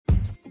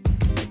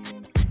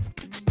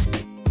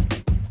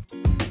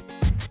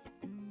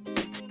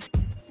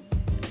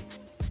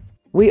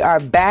We are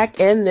back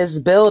in this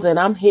building.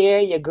 I'm here,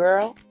 your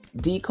girl,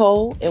 D.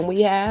 Cole, and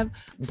we have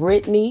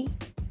Brittany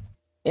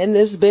in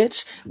this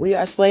bitch. We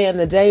are slaying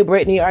the day.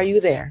 Brittany, are you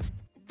there?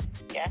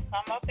 Yes,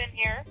 I'm up in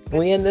here.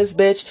 We in this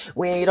bitch.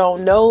 We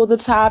don't know the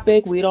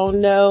topic. We don't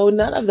know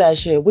none of that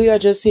shit. We are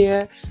just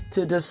here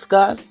to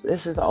discuss.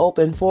 This is an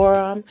open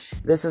forum.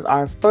 This is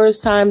our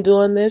first time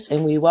doing this,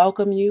 and we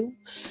welcome you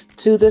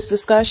to this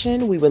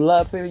discussion. We would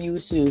love for you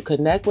to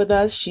connect with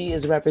us. She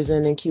is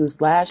representing Q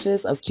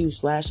Slashes of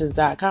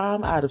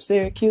QSlashes.com out of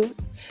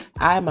Syracuse.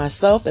 I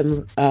myself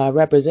am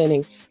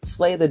representing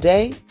Slay the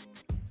Day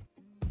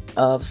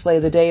of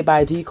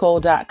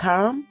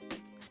SlayTheDayByDcole.com.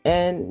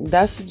 And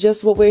that's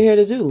just what we're here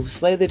to do.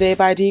 Slay the Day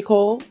by D.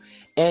 Cole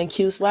and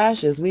Q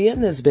Slashes. We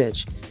in this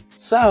bitch.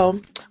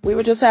 So we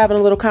were just having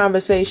a little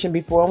conversation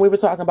before, and we were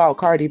talking about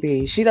Cardi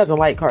B. She doesn't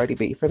like Cardi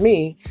B. For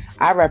me,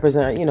 I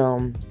represent,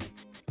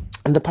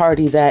 the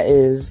party that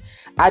is,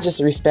 I just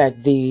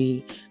respect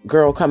the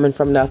girl coming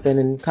from nothing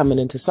and coming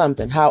into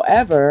something.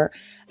 However,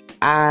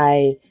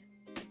 I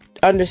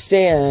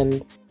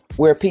understand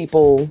where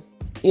people,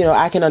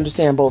 I can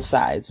understand both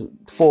sides,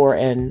 for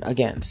and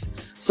against.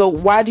 So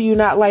why do you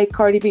not like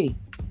Cardi B?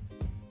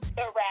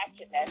 The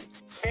ratchetness.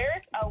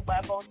 There's a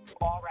level to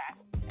all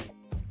ratchetness.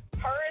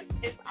 Hers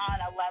is on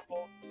a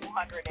level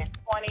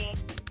 220.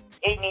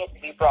 It needs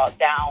to be brought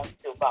down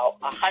to about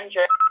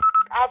 100.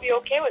 I'll be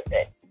okay with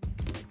it.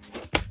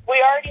 We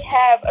already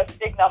have a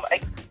stigma as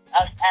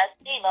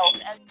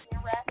females as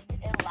being ratchet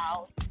and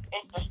loud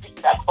and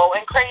disrespectful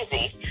and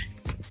crazy.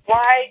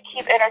 Why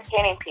keep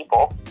entertaining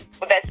people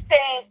with that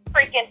same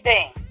freaking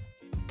thing?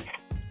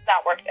 It's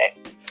not worth it.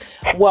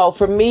 Well,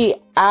 for me,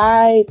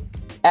 at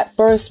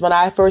first, when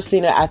I first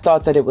seen it, I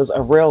thought that it was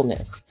a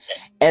realness.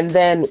 And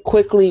then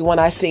quickly when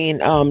I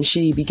seen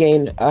she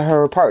began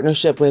her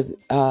partnership with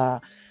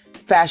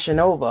Fashion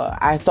Nova,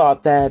 I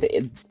thought that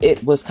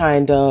it was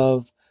kind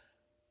of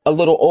a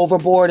little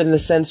overboard in the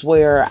sense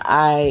where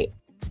I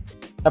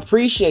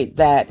appreciate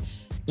that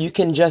you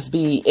can just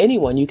be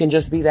anyone. You can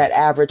just be that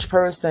average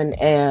person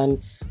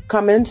and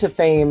come into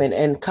fame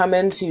and come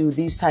into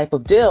these type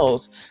of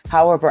deals.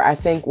 However, I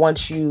think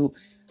once you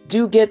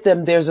do get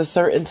them, there's a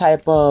certain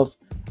type of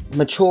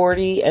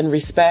maturity and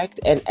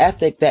respect and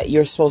ethic that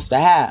you're supposed to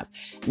have.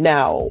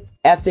 Now,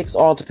 ethics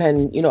all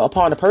depend,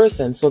 upon a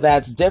person. So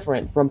that's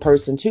different from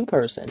person to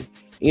person.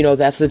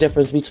 That's the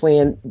difference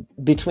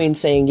between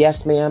saying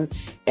yes, ma'am,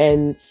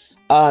 and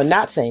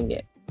not saying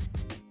it.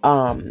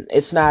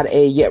 It's not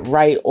a yet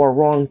right or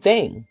wrong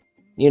thing,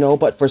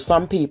 but for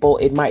some people,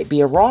 it might be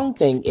a wrong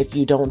thing if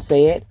you don't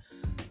say it,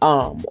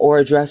 or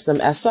address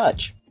them as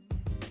such.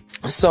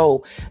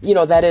 So,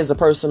 that is a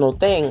personal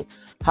thing.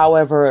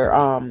 However,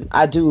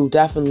 I do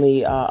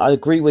definitely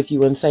agree with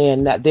you in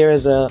saying that there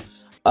is a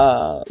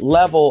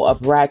level of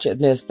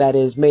ratchetness that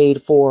is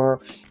made for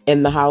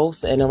in the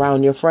house and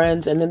around your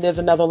friends. And then there's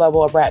another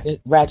level of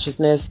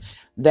ratchetness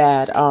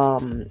that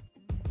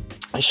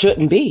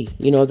shouldn't be,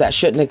 that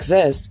shouldn't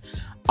exist.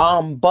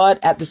 But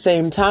at the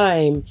same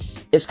time,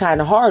 it's kind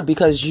of hard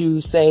because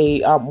you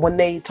say, when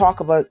they talk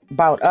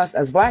about us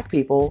as Black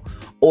people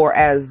or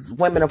as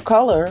women of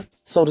color,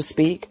 so to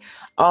speak,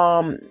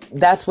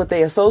 that's what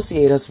they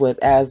associate us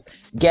with as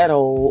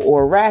ghetto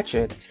or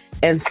ratchet.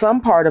 And some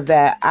part of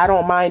that, I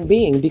don't mind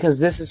being, because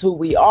this is who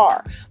we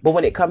are. But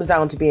when it comes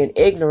down to being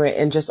ignorant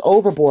and just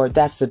overboard,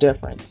 that's the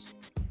difference.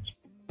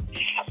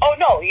 Oh,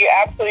 no, you're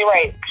absolutely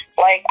right.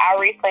 Like, I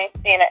recently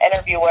seen an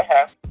interview with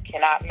her.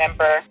 Cannot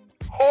remember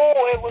who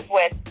it was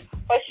with,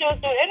 but she was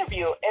doing an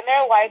interview, and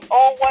they're like,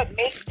 oh, what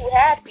makes you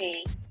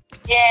happy?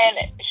 And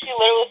she literally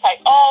was like,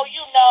 oh,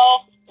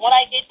 when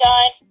I get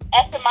done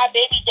asking my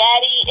baby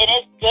daddy, and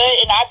it's good,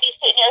 and I be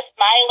sitting here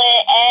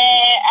smiling,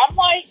 and I'm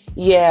like...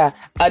 Yeah,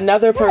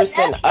 another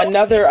person,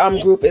 another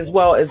group as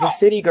well is the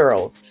City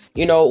Girls.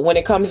 When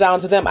it comes down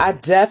to them, I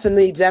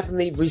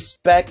definitely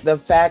respect the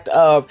fact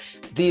of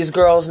these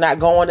girls not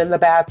going in the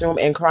bathroom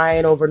and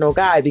crying over no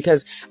guy,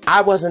 because I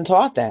wasn't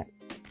taught that.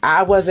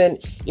 I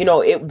wasn't,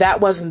 that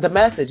wasn't the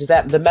message.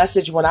 That the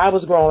message when I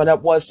was growing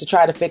up was to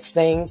try to fix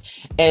things,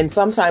 and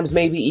sometimes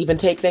maybe even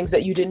take things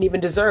that you didn't even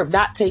deserve.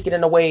 Not take it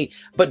in a way,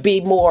 but be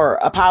more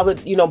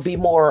be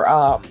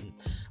more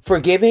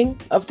forgiving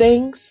of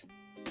things,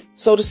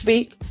 so to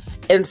speak.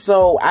 And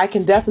so I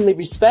can definitely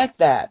respect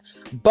that,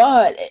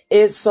 but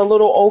it's a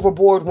little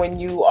overboard when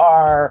you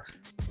are,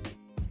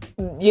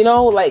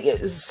 like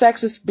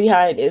sex is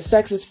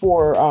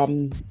for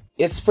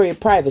it's for your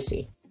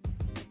privacy.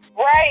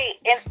 Right,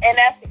 and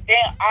that's the thing.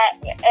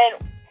 And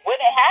when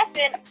it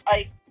happened,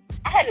 like,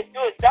 I had to do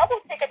a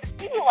double take at the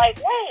TV. Like,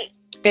 wait.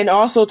 And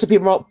also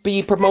to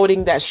be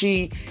promoting that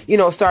she,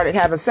 started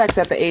having sex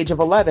at the age of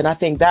 11. I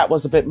think that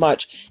was a bit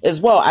much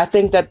as well. I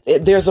think that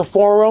there's a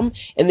forum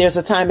and there's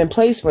a time and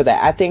place for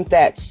that. I think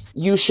that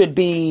you should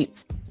be,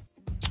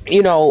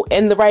 in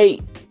the right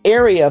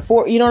area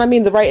for,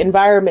 the right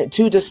environment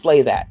to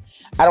display that.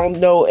 I don't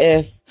know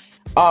if,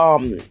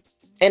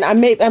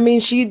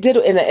 and she did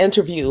it in an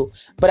interview,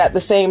 but at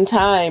the same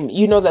time,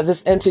 that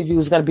this interview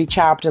is going to be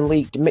chopped and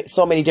leaked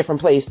so many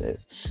different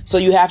places. So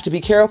you have to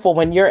be careful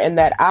when you're in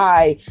that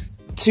eye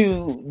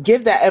to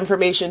give that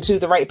information to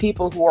the right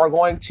people who are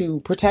going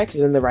to protect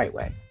it in the right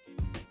way.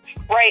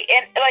 Right,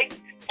 and like,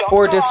 don't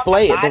or get me wrong,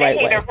 display it the I'm not right a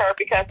hater way. of her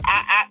because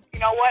I, you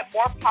know what,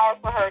 more power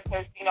for her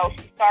because, you know,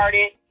 she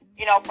started,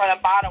 you know, from the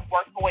bottom,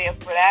 worked her way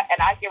up for that,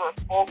 and I give her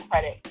full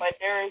credit. But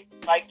there is,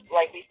 like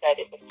we said,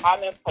 it's a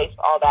time and a place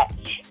for all that.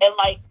 And,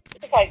 like,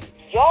 it's like,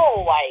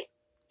 yo, like,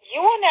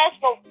 you on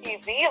national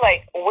TV,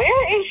 like,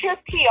 where is your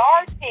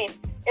PR team?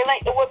 And,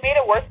 like, what made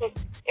it worse was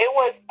it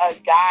was a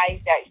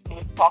guy that she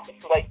was talking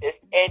to like this,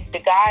 and the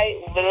guy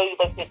literally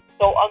looked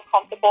so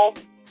uncomfortable.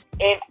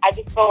 And I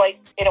just feel like,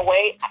 in a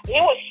way, he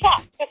was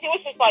shocked because he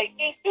was just like,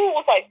 he too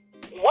was like,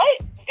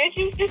 what did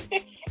you just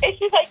say? And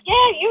she's like,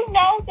 yeah, you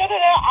know, da da da.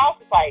 I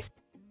was like,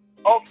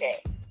 okay,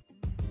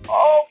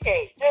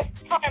 just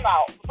time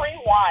out,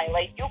 rewind.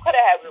 Like, you could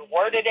have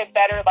worded it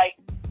better. Like,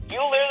 you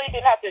literally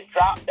didn't have to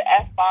drop the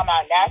F-bomb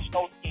on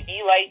national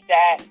TV like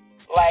that.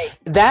 Like,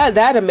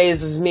 that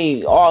amazes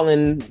me all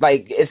in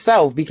like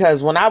itself,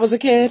 because when I was a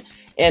kid,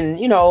 and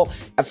you know,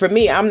 for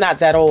me, I'm not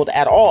that old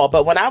at all,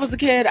 but when I was a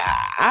kid,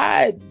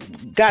 I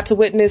got to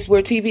witness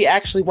where TV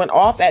actually went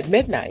off at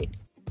midnight.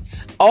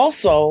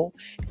 Also,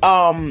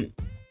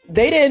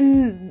 they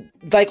didn't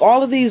like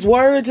all of these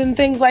words and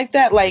things like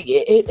that. Like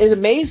it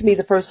amazed me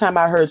the first time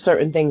I heard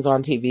certain things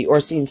on TV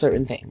or seen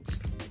certain things.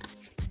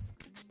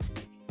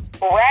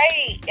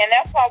 Right, and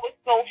that's why I was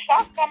so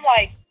shocked. I'm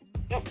like,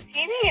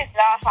 TV is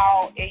not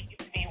how it used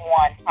to be,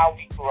 how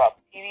we grew up.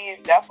 TV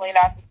is definitely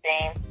not the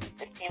same.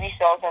 The TV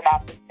shows are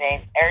not the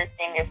same.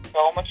 Everything is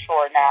so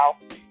mature now.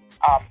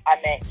 I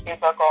mean,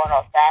 kids are growing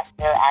up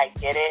faster. I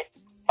get it.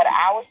 But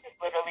I was just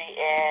literally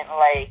in,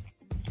 like,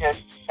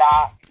 just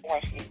shocked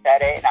when she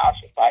said it. And I was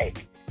just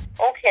like,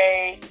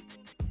 okay,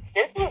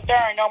 this was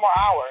during normal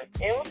hours.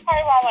 It was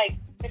probably around, like,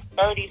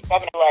 6:30,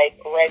 7, like,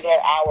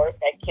 regular hours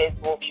that kids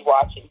will be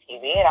watching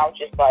TV. And I was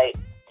just like,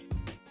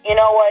 you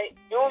know what,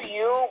 do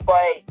you,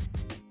 but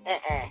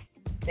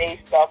say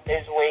stuff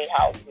this way,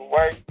 how to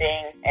word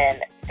things,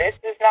 and this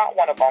is not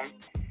one of them.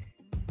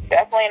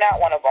 Definitely not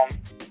one of them.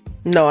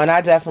 No, and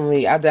I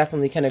definitely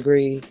can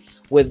agree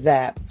with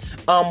that.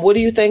 What do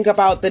you think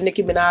about the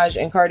Nicki Minaj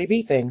and Cardi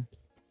B thing?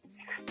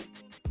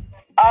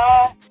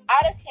 Out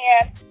of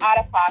hand, out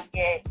of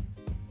pocket.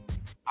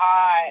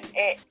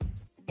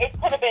 It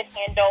could have been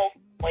handled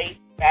way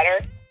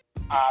better.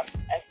 As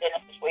the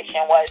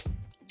situation was.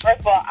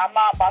 First of all, I'm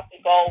not about to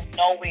go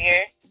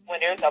nowhere when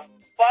there's a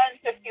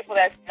bunch of people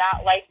that's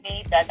not like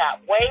me, that got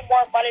way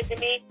more money than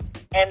me,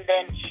 and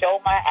then show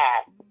my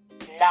ass.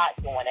 Not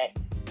doing it.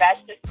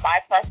 That's just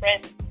my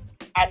preference.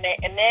 I mean,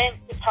 and then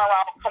to turn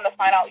around and come to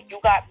find out you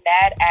got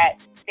mad at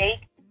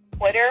fake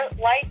Twitter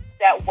likes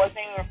that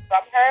wasn't even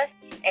from her,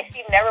 and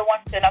she never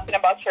wants to know nothing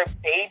about your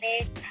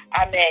baby.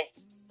 I mean,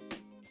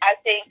 I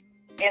think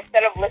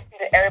instead of listening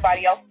to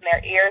everybody else in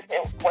their ears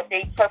and what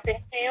they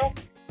chirping to you,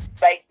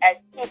 like, as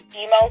two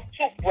females,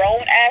 two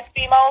grown-ass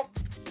females,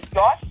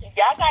 y'all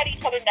got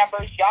each other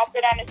numbers. Y'all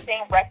been on the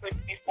same records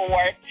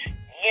before.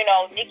 You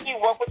know, Nicki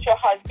worked with your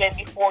husband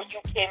before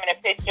you came in the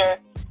picture.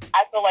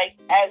 I feel like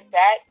as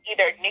that,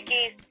 either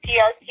Nicki's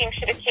PR team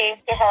should have came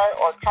to her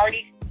or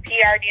Cardi's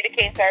PR need to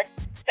came to her.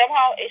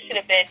 Somehow it should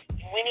have been,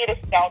 we need to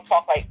sound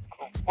talk like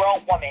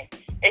grown woman.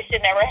 It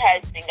should never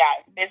have been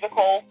gotten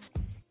physical,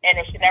 and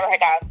it should never have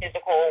gotten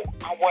physical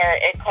where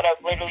it could have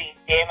literally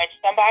damaged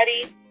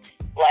somebody.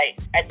 Like,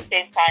 at the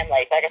same time,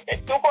 like I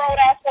said, two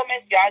grown-ass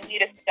women, y'all need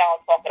to sit down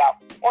and talk it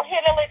out. Or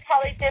handle it how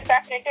they did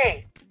back in the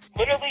day.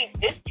 Literally,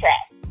 diss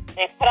track.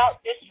 They put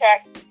out diss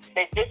track.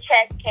 The diss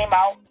track came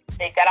out.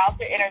 They got out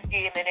their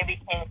energy, and then they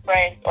became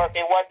friends. Or if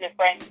they wasn't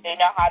friends, they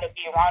know how to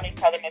be around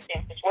each other in the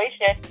same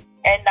situation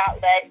and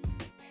not let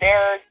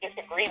their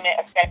disagreement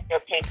affect their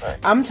paper.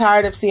 I'm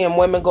tired of seeing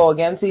women go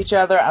against each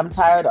other. I'm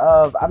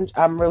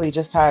really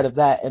just tired of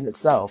that in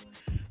itself.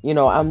 You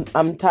know,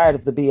 I'm tired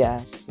of the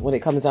BS when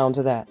it comes down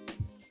to that.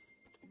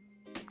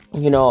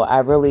 You know,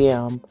 I really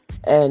am.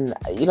 And,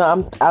 you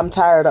know, I'm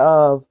tired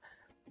of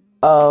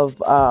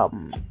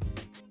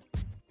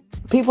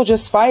people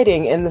just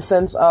fighting in the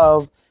sense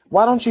of,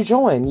 why don't you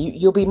join?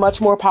 You'll be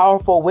much more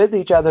powerful with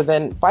each other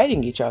than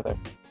fighting each other.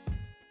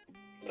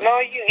 No,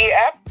 you're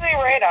absolutely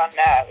right on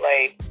that.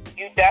 Like,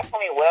 you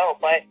definitely will.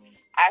 But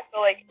I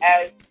feel like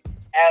as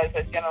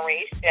a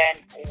generation,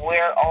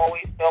 we're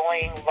always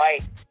feeling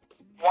like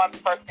one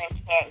person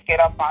can't get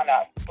up on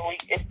us. So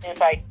it seems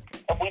like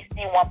if we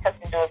see one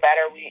person do it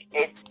better,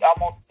 it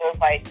almost feels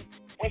like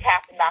we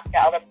have to knock the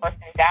other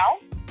person down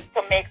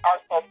to make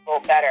ourselves feel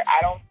better. I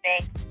don't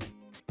think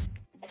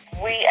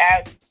we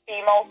as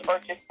females or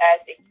just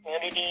as a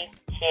community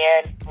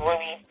can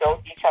really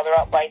build each other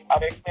up like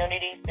other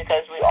communities,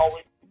 because we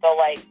always feel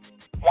like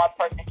one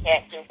person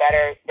can't do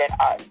better than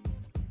us.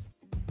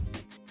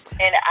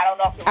 And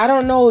I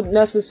don't know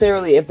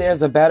necessarily if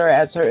there's a better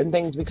at certain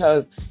things,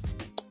 because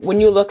when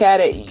you look at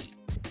it,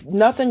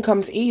 nothing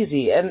comes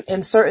easy,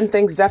 and certain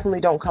things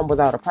definitely don't come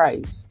without a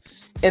price.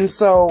 And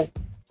so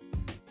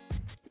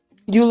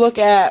you look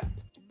at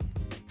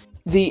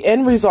the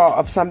end result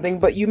of something,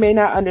 but you may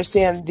not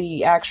understand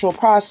the actual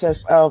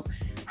process of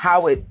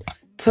how it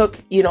took,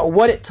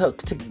 what it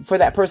took for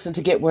that person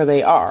to get where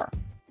they are.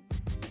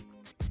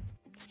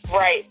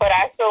 Right, but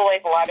I feel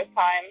like a lot of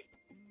times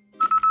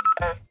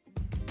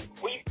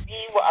we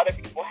see what other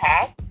people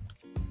have,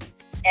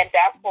 and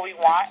that's what we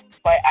want.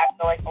 But I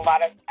feel like a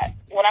lot of,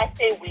 when I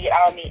say we, I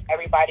don't mean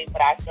everybody,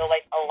 but I feel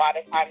like a lot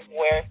of times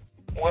where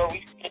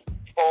we see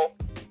people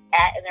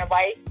at in their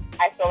life,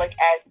 I feel like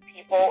as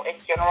people in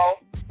general,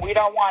 we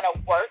don't want to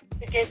work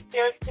to get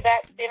there to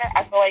that standard.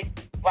 I feel like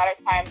a lot of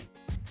times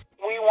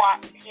we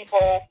want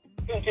people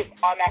to just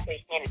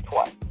automatically hand it to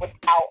us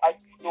without us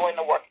doing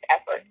the work and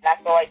effort. And I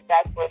feel like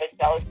that's where the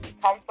jealousy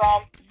comes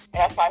from.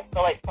 And that's why I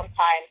feel like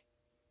sometimes,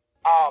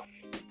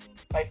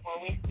 like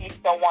when we see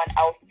someone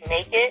else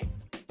make it,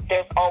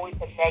 there's always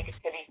a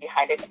negativity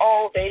behind it.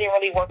 Oh, they didn't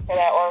really work for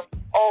that, or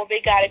oh, they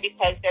got it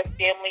because their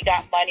family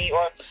got money,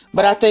 or.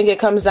 But I think it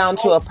comes down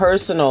to a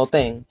personal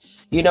thing.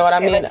 You know what I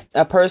mean?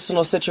 A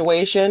personal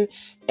situation.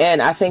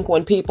 And I think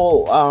when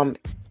people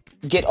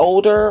get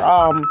older,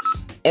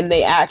 and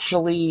they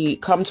actually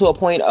come to a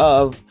point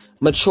of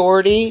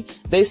maturity,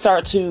 they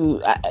start to,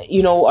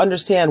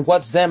 understand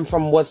what's them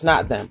from what's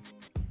not them,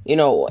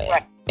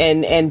 right.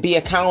 and be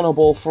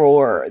accountable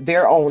for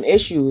their own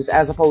issues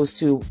as opposed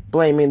to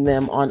blaming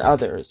them on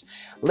others.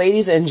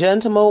 Ladies and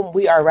gentlemen,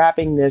 we are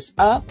wrapping this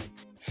up.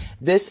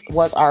 This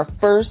was our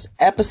first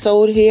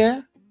episode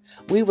here.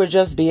 We were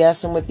just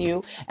BSing with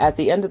you. At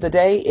the end of the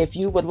day, if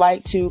you would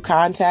like to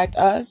contact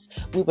us,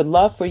 we would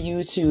love for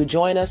you to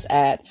join us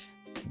at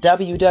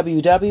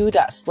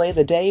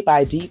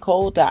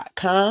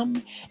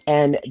www.slaythedaybyDcole.com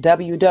and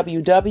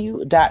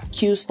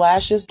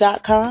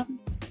www.qslashes.com.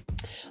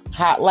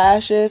 Hot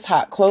lashes,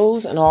 hot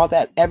clothes, and all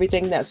that,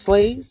 everything that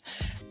slays.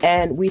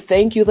 And we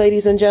thank you,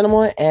 ladies and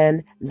gentlemen,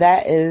 and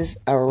that is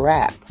a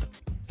wrap.